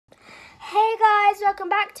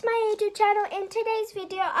welcome back to my YouTube channel. In today's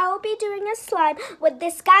video, I will be doing a slime with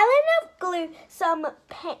this gallon of glue, some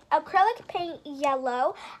acrylic paint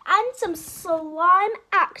yellow, and some slime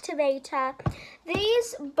activator.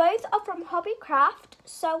 These both are from Hobbycraft.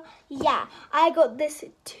 So yeah, I got this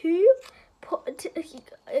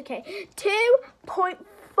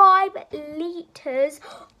 2.5 liters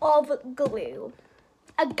of glue.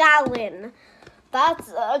 A gallon.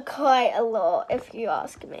 That's quite a lot, if you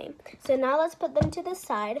ask me. So now let's put them to the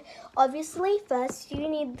side. Obviously, first you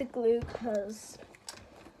need the glue because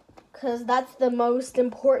that's the most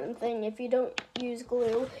important thing. If you don't use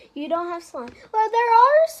glue, you don't have slime. Well, there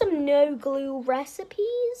are some no glue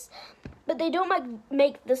recipes, but they don't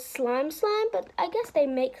make the slime, but I guess they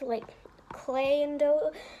make like clay and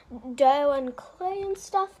dough and clay and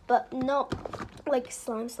stuff, but not like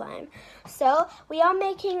slime. So we are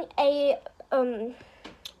making a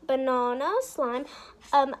banana slime.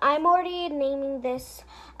 I'm already naming this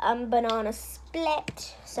banana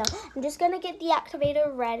split. So I'm just gonna get the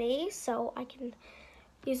activator ready so I can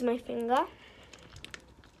use my finger.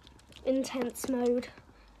 Intense mode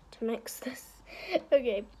to mix this.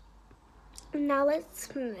 Okay, now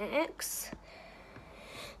let's mix.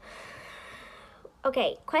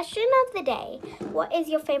 Okay, question of the day. What is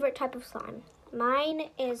your favorite type of slime? Mine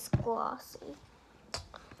is glossy.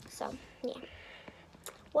 So, yeah.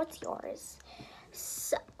 What's yours?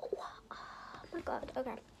 So, oh my god,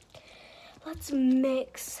 okay. Let's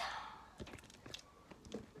mix.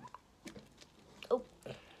 Oh,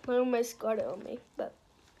 I almost got it on me, but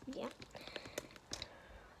yeah.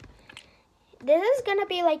 This is gonna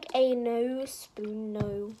be like a no spoon,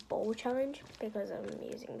 no bowl challenge because I'm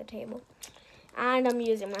using the table. And I'm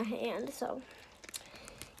using my hand, so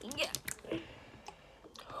yeah.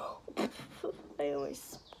 I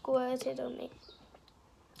always squirted on me.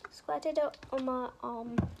 Squirted on my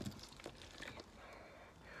arm.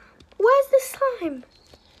 Where's the slime?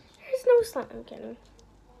 There's no slime. I'm kidding.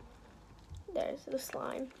 There's the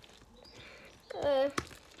slime.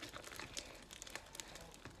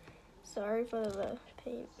 Sorry for the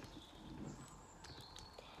paint.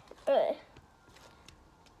 Wow.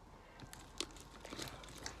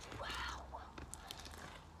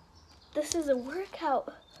 This is a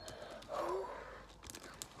workout.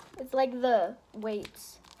 It's like the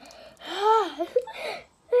weights.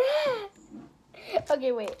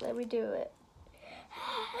 Okay, wait, let me do it.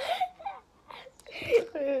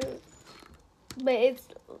 But it's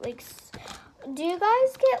like, do you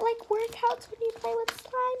guys get like workouts when you play with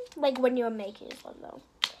slime? Like when you're making slime though.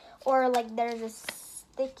 Or like there's a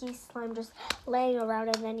sticky slime just laying around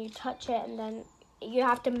and then you touch it and then you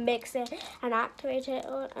have to mix it and activate it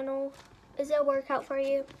and all. Is it a workout for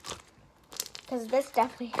you? Because this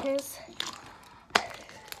definitely is.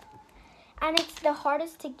 And it's the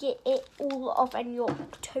hardest to get it all off and you're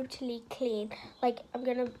totally clean. Like, I'm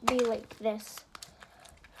gonna be like this.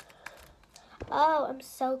 Oh, I'm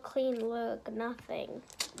so clean, look, nothing.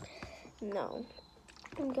 No.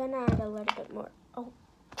 I'm gonna add a little bit more. Oh,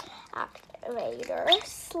 activator,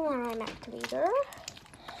 slime activator.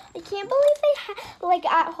 I can't believe they have, like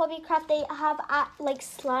at Hobbycraft, they have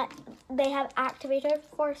slime. They have activator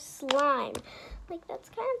for slime. Like that's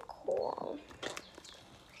kind of cool.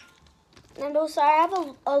 And also, I have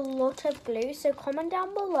a lot of glue. So comment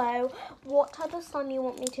down below what type of slime you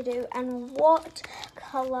want me to do and what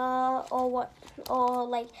color or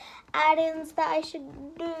like add-ins that I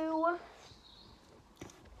should do.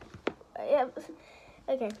 Yeah.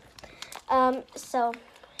 Okay. So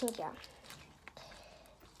yeah.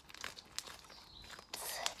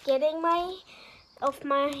 Getting off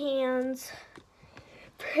my hands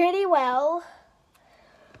pretty well,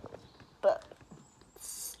 but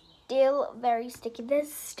still very sticky.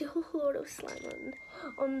 There's still a lot of slime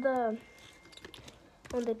on the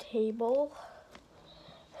table.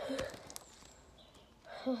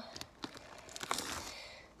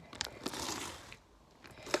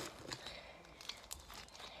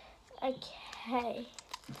 Okay.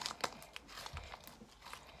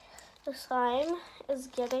 The slime is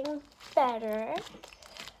getting better.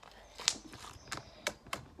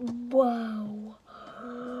 Whoa.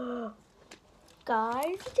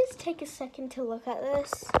 Guys, just take a second to look at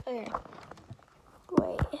this. Okay.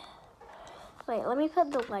 Wait, let me put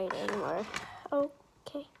the lighting more.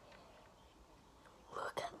 Okay.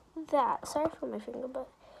 Look at that. Sorry for my finger, but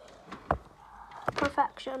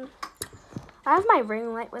perfection. I have my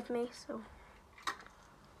ring light with me, so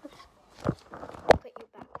let's put you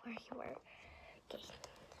back where you were. Okay.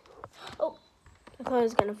 Oh, I thought I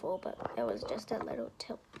was gonna fall, but it was just a little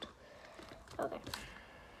tilt. Okay.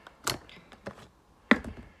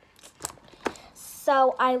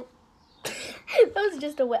 So I That was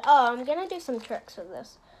just a way. Oh, I'm gonna do some tricks with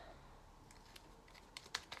this.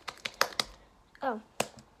 Oh,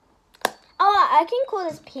 I can call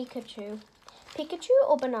this Pikachu. Pikachu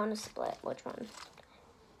or Banana Split? Which one?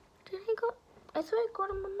 I thought I got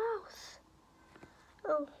in my mouth.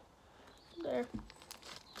 Oh, there.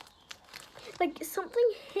 Like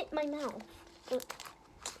something hit my mouth.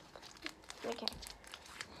 Okay.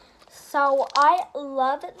 So I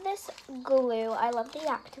love this glue. I love the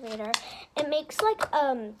activator. It makes like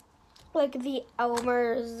the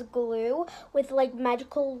Elmer's glue with like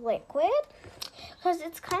magical liquid, because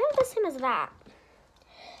it's kind of the same as that.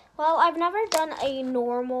 Well, I've never done a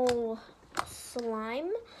normal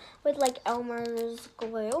slime with like Elmer's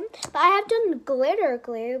glue, but I have done glitter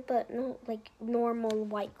glue, but not like normal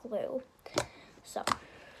white glue. So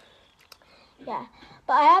yeah,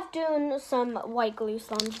 but I have done some white glue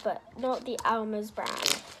slimes, but not the Elmer's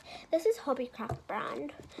brand. This is Hobbycraft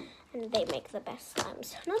brand, and they make the best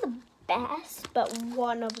slimes. Not the best, but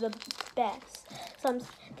one of the best slimes.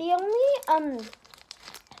 The only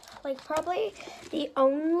probably the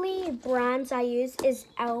only brands I use is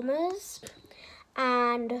Elmer's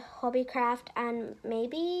and Hobbycraft and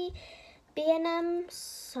maybe B&M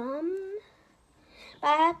some. But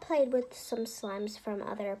I have played with some slimes from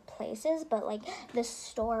other places, but like the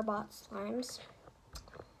store-bought slimes.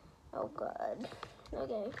 Oh god.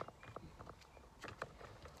 Okay.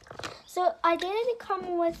 So I didn't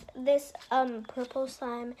come with this purple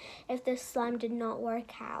slime if this slime did not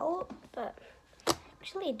work out, but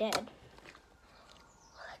actually it did. Look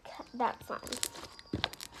at that slime.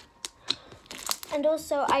 And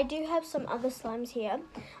also I do have some other slimes here.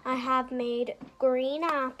 I have made green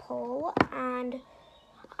apple, and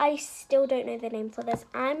I still don't know the name for this.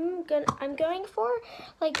 I'm going for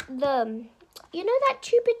like the, you know that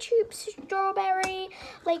Chupa Chups strawberry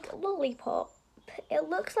like lollipop. It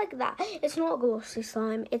looks like that. It's not glossy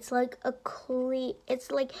slime. It's like a clear.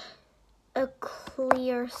 It's like a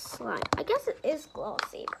clear slime. I guess it is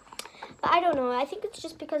glossy, but I don't know. I think it's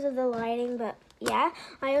just because of the lighting. But yeah,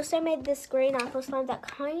 I also made this green apple slime that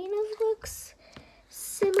kind of looks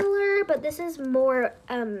similar, but this is more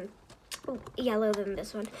yellow than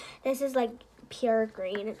this one. This is like pure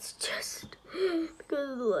green. It's just because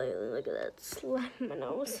of the lighting. Look at that slime in my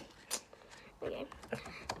nose. Okay.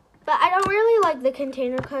 But I don't really like the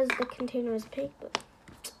container because the container is pink, but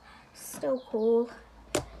still cool.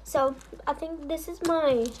 So I think this is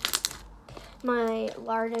my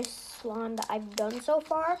largest slime that I've done so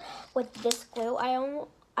far with this glue. I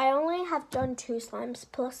only have done 2 slimes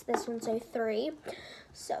plus this one, so 3.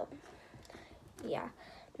 So yeah,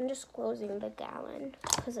 I'm just closing the gallon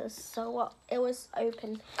because it was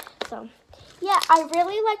open. So yeah, I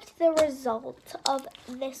really liked the result of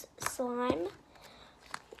this slime.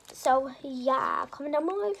 So yeah, comment down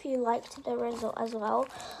below if you liked the result as well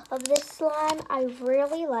of this slime. I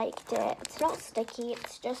really liked it. It's not sticky,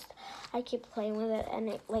 it's just I keep playing with it and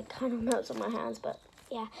it like kind of melts on my hands, but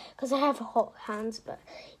yeah, because I have hot hands. But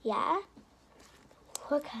yeah,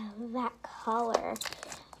 look at that color.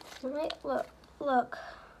 Look. Like,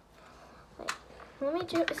 let me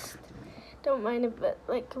just, don't mind it, but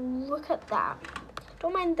like look at that.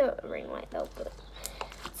 Don't mind the ring light though, but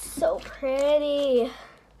it's so pretty.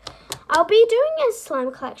 I'll be doing a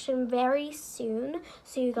slime collection very soon,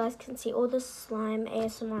 so you guys can see all the slime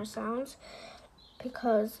ASMR sounds,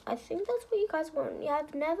 because I think that's what you guys want. You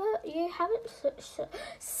haven't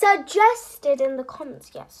suggested in the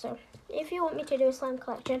comments yet, so if you want me to do a slime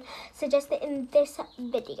collection, suggest it in this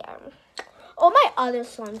video. Or my other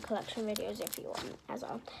slime collection videos if you want as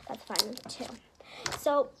well. That's fine too.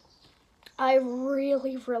 So I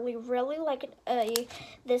really like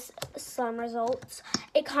this slime results.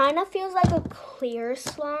 It kind of feels like a clear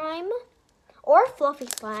slime or fluffy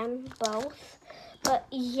slime, both. But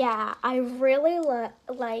yeah, I really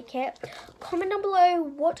like it. Comment down below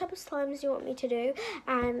what type of slimes you want me to do,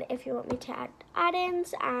 and if you want me to add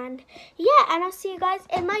add-ins. And yeah, and I'll see you guys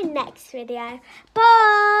in my next video.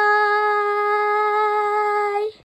 Bye!